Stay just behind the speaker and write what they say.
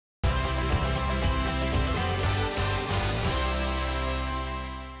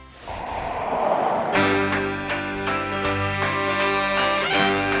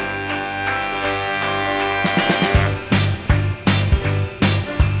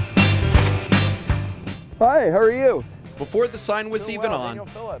Hi, how are you? Before the sign was even on,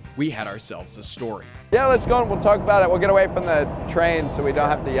 Phillips. we had ourselves a story. Yeah, let's go and we'll talk about it. We'll get away from the train so we don't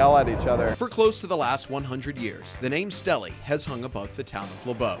have to yell at each other. For close to the last 100 years, the name Stelly has hung above the town of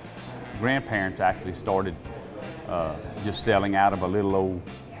Lebeau. Grandparents actually started just selling out of a little old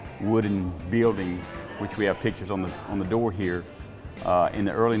wooden building, which we have pictures on the door here, in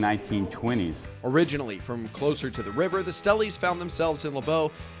the early 1920s. Originally from closer to the river, the Stellys found themselves in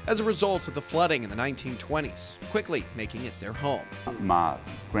Lebeau as a result of the flooding in the 1920s, quickly making it their home. My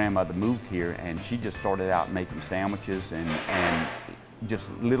grandmother moved here and she just started out making sandwiches and just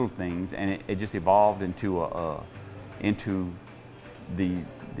little things, and it just evolved into the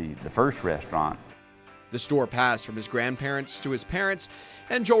first restaurant. The store passed from his grandparents to his parents,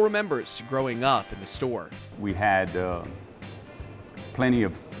 and Joel remembers growing up in the store. We had plenty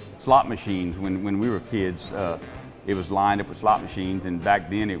of slot machines when we were kids. It was lined up with slot machines, and back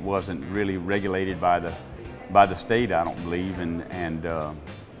then it wasn't really regulated by the state, I don't believe, and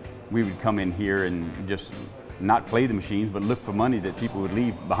we would come in here and just not play the machines, but look for money that people would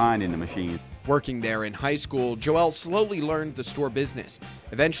leave behind in the machines. Working there in high school, Joel slowly learned the store business,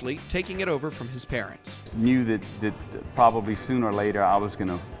 eventually taking it over from his parents. Knew that probably sooner or later I was going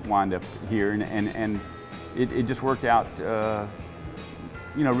to wind up here, and it just worked out,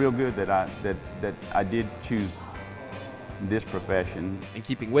 you know, real good that I did choose this profession. And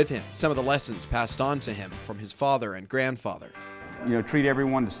keeping with him some of the lessons passed on to him from his father and grandfather. You know, treat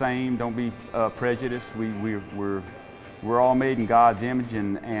everyone the same. Don't be prejudiced. We're all made in God's image,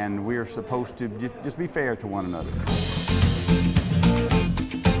 and we're supposed to just be fair to one another.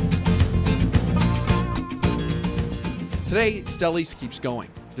 Today, Stelly's keeps going,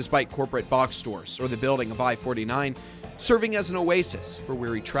 despite corporate box stores or the building of I-49, serving as an oasis for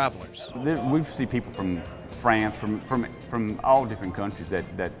weary travelers. We see people from France, from all different countries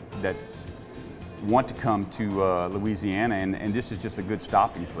that want to come to Louisiana, and this is just a good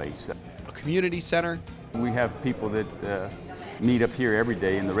stopping place. A community center. We have people that meet up here every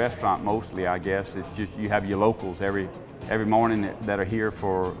day in the restaurant mostly, I guess. It's just you have your locals every morning that are here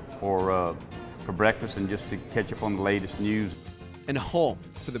for breakfast and just to catch up on the latest news. And a home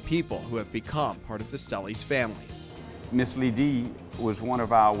for the people who have become part of the Stelly's family. Miss Lee D was one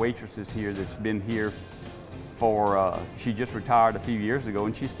of our waitresses here that's been here for, she just retired a few years ago,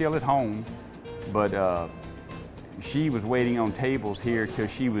 and she's still at home, but she was waiting on tables here till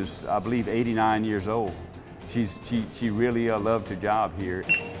she was, I believe, 89 years old. She really loved her job here.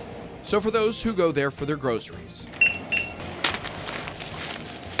 So for those who go there for their groceries.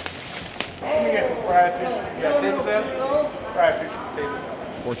 Let me get the fried fish. You got table salad? Fried fish, table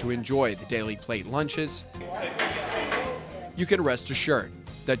salad. Or to enjoy the daily plate lunches, you can rest assured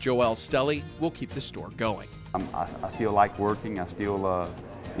that Joel Stelly will keep the store going. I still like working. I still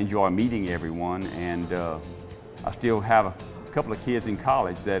enjoy meeting everyone, and I still have a couple of kids in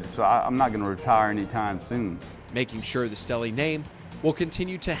college, so I'm not going to retire anytime soon. Making sure the Stelly name will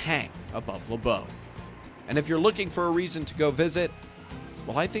continue to hang above Lebeau. And if you're looking for a reason to go visit,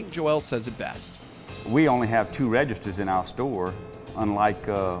 well, I think Joel says it best. We only have 2 registers in our store, unlike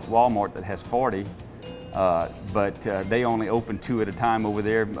Walmart that has 40, but they only open 2 at a time over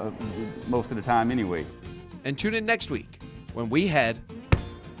there most of the time anyway. And tune in next week when we head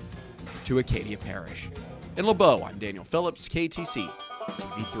to Acadia Parish. In Lebeau, I'm Daniel Phillips, KATC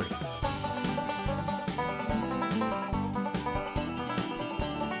TV3.